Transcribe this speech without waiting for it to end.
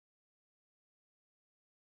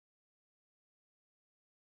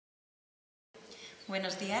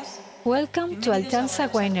Welcome to Altanza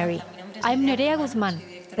Winery. I'm Nerea Guzman,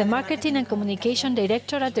 the Marketing and Communication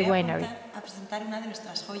Director at the winery.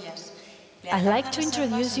 I'd like to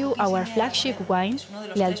introduce you our flagship wine,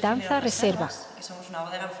 Lealtanza Reserva.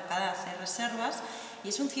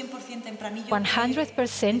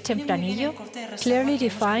 100% Tempranillo, clearly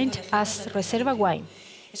defined as Reserva wine.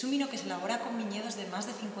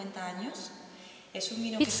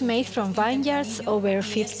 It's made from vineyards over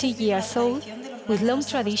 50 years old, with long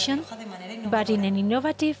tradition, but in an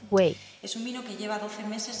innovative way.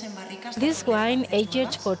 This wine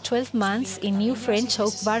aged for 12 months in new French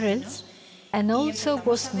oak barrels and also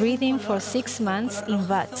was breeding for 6 months in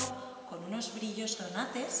vats.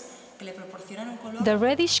 The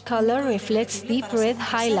reddish color reflects deep red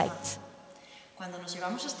highlights. Cuando nos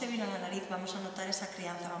llevamos este vino a la nariz vamos a notar esa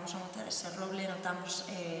crianza, vamos a notar ese roble, notamos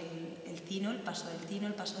el tino, el paso del tino,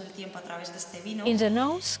 el paso del tiempo a través de este vino. In the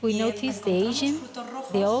nose we notice the aging,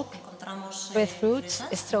 the oak, red fruits,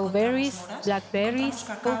 strawberries, blackberries,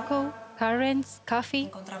 cocoa, currants, coffee.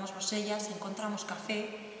 Encontramos grosellas, encontramos café.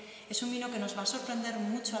 Es un vino que nos va a sorprender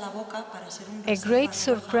mucho a la boca para ser un A great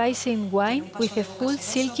surprising wine with a full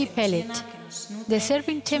silky palate. The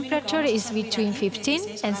serving temperature is between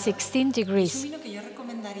 15 and 16 degrees. Es un vino que yo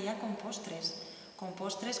recomendaría con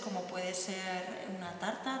postres como puede ser una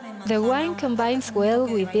tarta de manzana. The wine combines well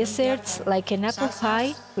with desserts like an apple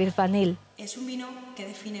pie with vanilla. Es un vino que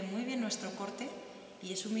define muy bien nuestro corte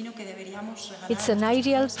y es un vino que deberíamos regalar. It's an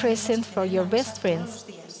ideal present for your best friends.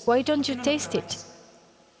 Why don't you taste it?